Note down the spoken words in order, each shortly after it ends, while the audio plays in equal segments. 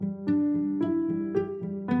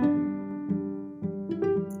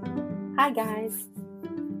Hi guys,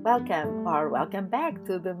 welcome back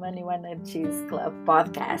to the Money One and Cheese Club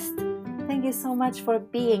podcast. Thank you so much for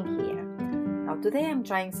being here. Now today I'm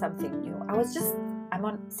trying something new.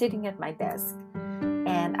 Sitting at my desk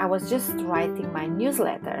and I was just writing my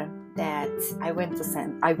newsletter that I want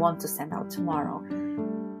to send out tomorrow.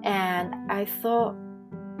 And I thought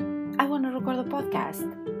I want to record a podcast,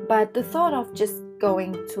 but the thought of just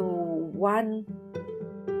going to one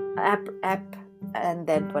app and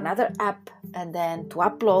then to another app and then to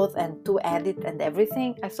upload and to edit and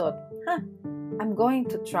everything, I thought, I'm going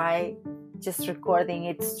to try just recording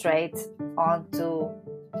it straight onto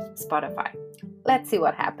Spotify. Let's see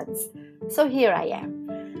what happens. So here I am.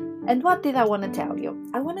 And what did I want to tell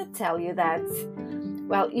you? I want to tell you that,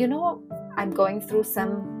 I'm going through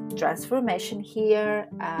some transformation here,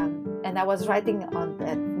 and I was writing on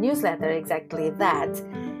the newsletter exactly that.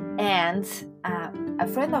 And a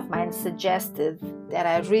friend of mine suggested that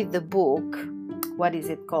I read the book. What is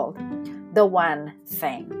it called? The One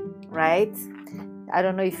Thing, right? I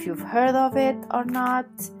don't know if you've heard of it or not.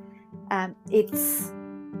 It's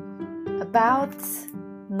about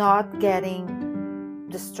not getting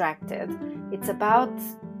distracted. It's about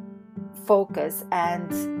focus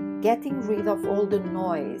and getting rid of all the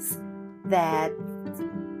noise that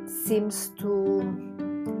seems to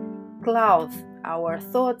cloud our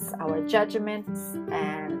thoughts, our judgments,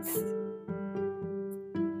 and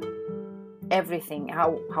everything,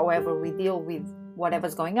 however we deal with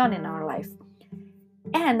whatever's going on in our life.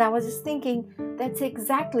 And I was just thinking, that's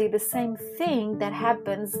exactly the same thing that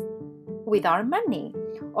happens with our money,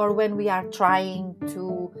 or when we are trying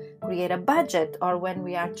to create a budget, or when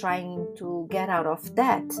we are trying to get out of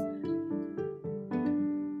debt.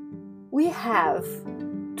 We have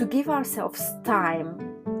to give ourselves time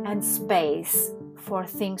and space for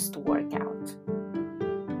things to work out.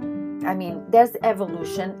 I mean, there's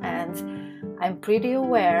evolution, and I'm pretty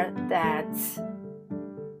aware that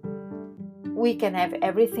we can have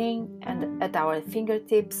everything and at our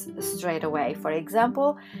fingertips straight away. For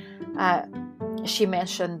example, she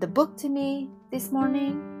mentioned the book to me this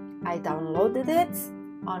morning. I downloaded it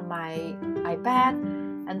on my iPad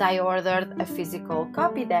and I ordered a physical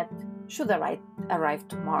copy that should arrive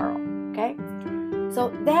tomorrow. Okay?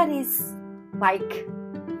 So that is like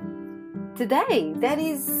today. That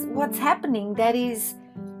is what's happening. That is,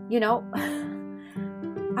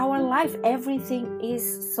 our life, everything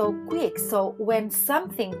is so quick. So when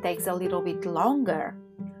something takes a little bit longer,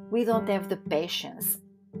 we don't have the patience.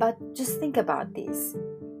 But just think about this.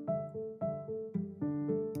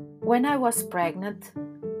 When I was pregnant,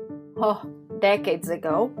 decades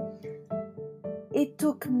ago, it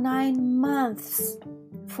took 9 months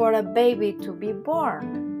for a baby to be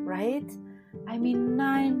born, right? I mean,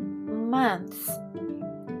 9 months.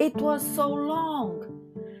 It was so long.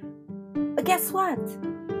 But guess what?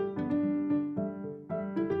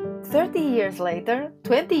 30 years later,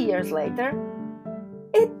 20 years later,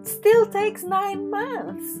 it still takes 9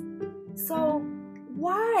 months. So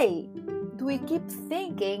why do we keep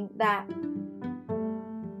thinking that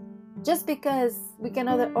just because we can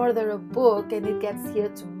order a book and it gets here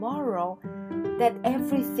tomorrow, that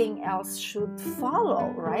everything else should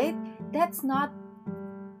follow, right? That's not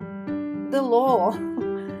the law.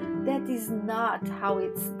 That is not how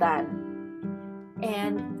it's done.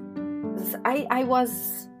 And I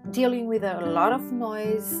was dealing with a lot of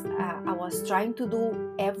noise. I was trying to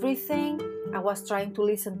do everything. I was trying to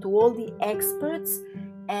listen to all the experts,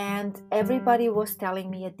 and everybody was telling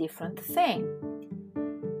me a different thing.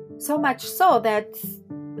 So much so that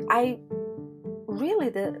I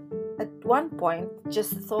really at one point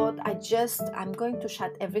just thought I'm going to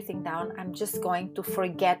shut everything down. I'm just going to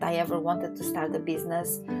forget I ever wanted to start a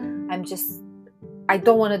business. I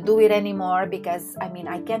don't want to do it anymore because I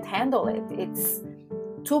can't handle it. It's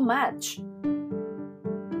too much.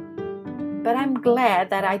 But I'm glad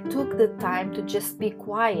that I took the time to just be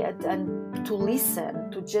quiet and to listen,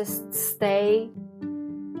 to just stay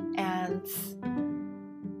and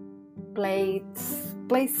play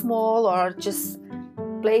small, or just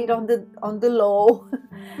play it on the low.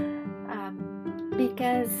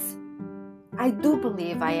 Because I do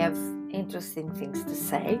believe I have interesting things to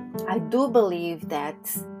say. I do believe that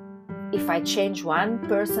if I change one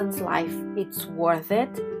person's life, it's worth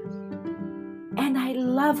it. And I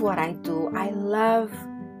love what I do. I love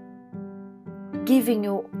giving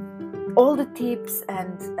you all the tips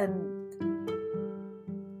and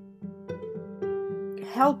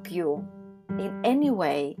help you in any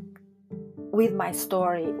way with my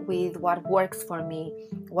story, with what works for me,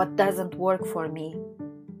 what doesn't work for me.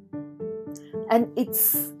 And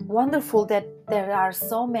it's wonderful that there are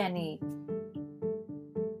so many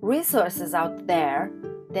resources out there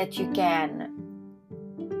that you can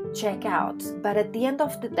check out. But at the end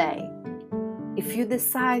of the day, if you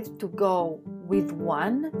decide to go with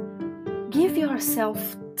one, give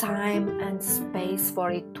yourself time and space for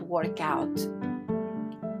it to work out.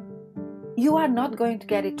 You are not going to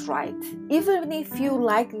get it right. Even if you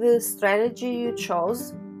like the strategy you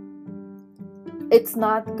chose, it's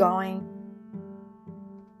not going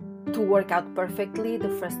to work out perfectly the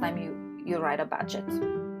first time you write a budget.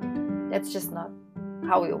 That's just not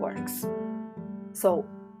how it works. So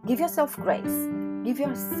give yourself grace. Give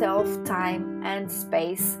yourself time and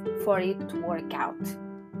space for it to work out.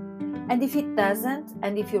 And if it doesn't,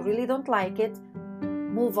 and if you really don't like it,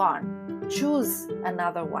 move on. Choose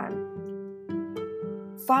another one.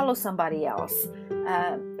 Follow somebody else.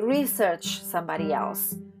 Research somebody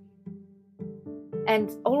else.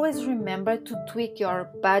 And always remember to tweak your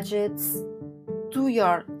budgets to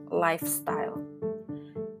your lifestyle.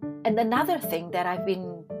 And another thing that I've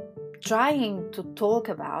been trying to talk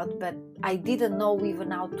about, but I didn't know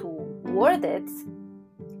even how to word it,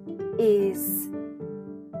 is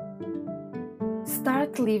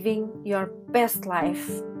start living your best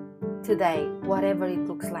life today, whatever it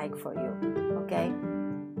looks like for you, okay?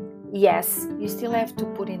 Yes, you still have to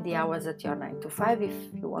put in the hours at your 9 to 5 if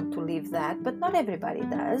you want to live that, but not everybody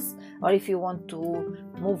does. Or if you want to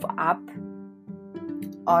move up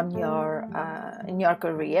on your in your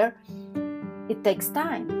career, it takes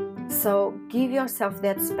time. So give yourself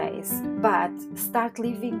that space, but start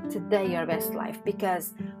living today your best life,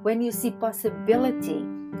 because when you see possibility,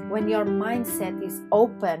 when your mindset is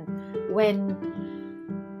open, when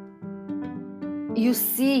you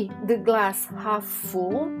see the glass half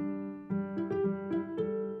full,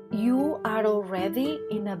 you are already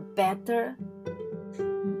in a better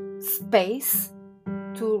space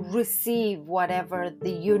to receive whatever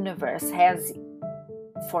the universe has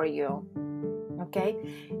for you. Okay?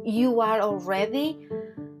 You are already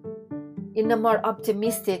in a more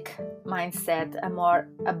optimistic mindset, a more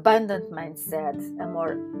abundant mindset, a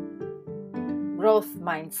more growth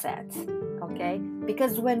mindset. Okay?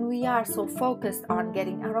 Because when we are so focused on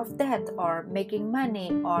getting out of debt or making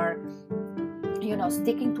money or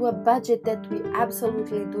sticking to a budget that we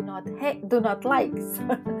absolutely do not like.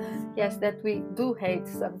 Yes, that we do hate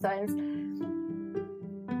sometimes.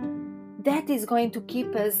 That is going to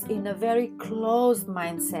keep us in a very closed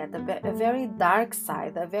mindset, a very dark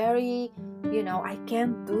side, a very, I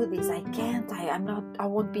can't do this, I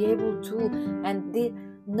won't be able to. And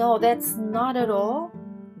no, that's not at all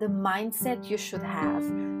the mindset you should have,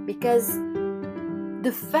 because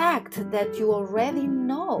the fact that you already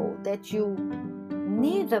know that you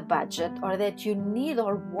need a budget or that you need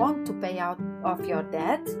or want to pay out of your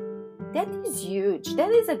debt, that is huge. That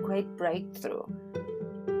is a great breakthrough.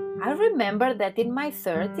 I remember that in my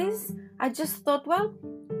 30s, I just thought, well,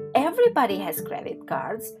 everybody has credit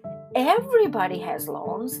cards, everybody has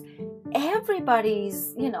loans,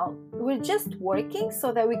 everybody's, we're just working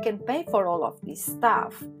so that we can pay for all of this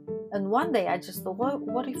stuff. And one day I just thought, well,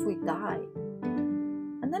 what if we die?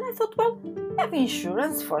 And then I thought, well, I have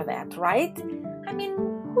insurance for that, right? I mean,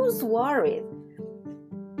 who's worried?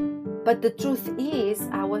 But the truth is,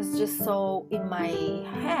 I was just so in my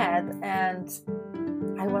head and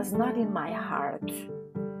I was not in my heart.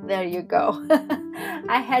 There you go.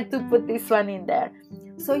 I had to put this one in there.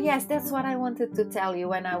 So yes, that's what I wanted to tell you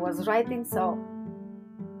when I was writing. So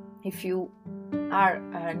if you are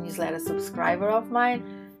a newsletter subscriber of mine,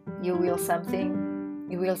 you will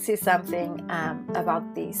see something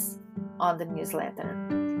about this on the newsletter.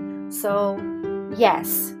 So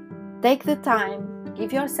yes, take the time,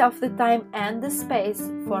 give yourself the time and the space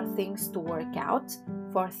for things to work out,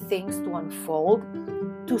 for things to unfold,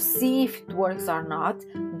 to see if it works or not.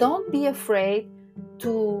 Don't be afraid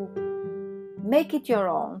to make it your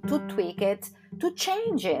own, to tweak it, to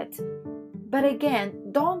change it. But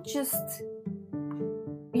again, don't just,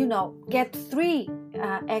 get 3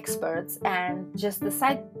 experts and just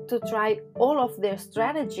decide to try all of their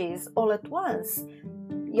strategies all at once.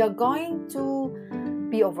 You're going to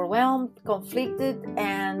be overwhelmed, conflicted,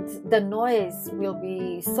 and the noise will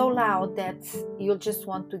be so loud that you'll just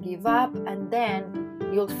want to give up, and then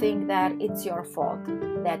you'll think that it's your fault,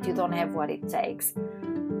 that you don't have what it takes,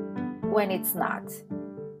 when it's not.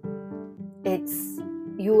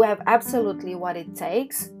 You have absolutely what it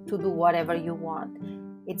takes to do whatever you want.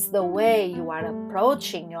 It's the way you are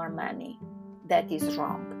approaching your money that is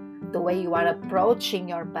wrong. The way you are approaching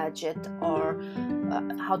your budget or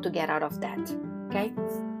how to get out of debt. Okay?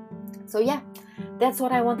 So yeah, that's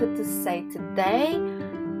what I wanted to say today.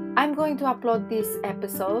 I'm going to upload this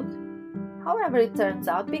episode however it turns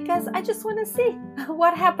out, because I just want to see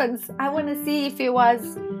what happens. I want to see if it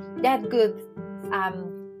was that good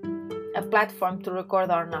a platform to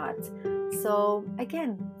record or not. So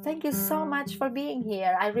again, thank you so much for being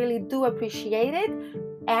here. I really do appreciate it.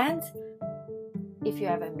 And if you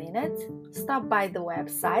have a minute, stop by the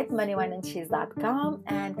website moneywineandcheese.com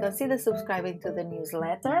and consider subscribing to the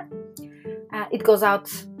newsletter. It goes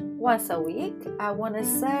out once a week. I want to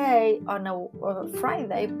say on a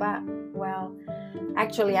Friday, but well,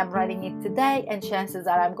 actually I'm writing it today and chances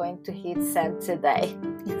are I'm going to hit send today.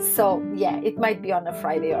 So yeah, it might be on a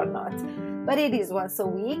Friday or not, but it is once a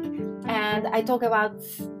week. And I talk about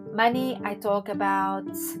money, I talk about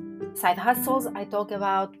side hustles, I talk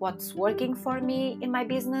about what's working for me in my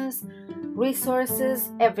business, resources,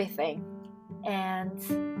 everything. And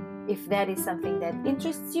if that is something that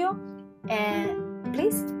interests you,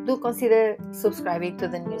 please do consider subscribing to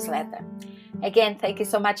the newsletter. Again, thank you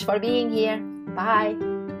so much for being here.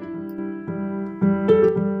 Bye.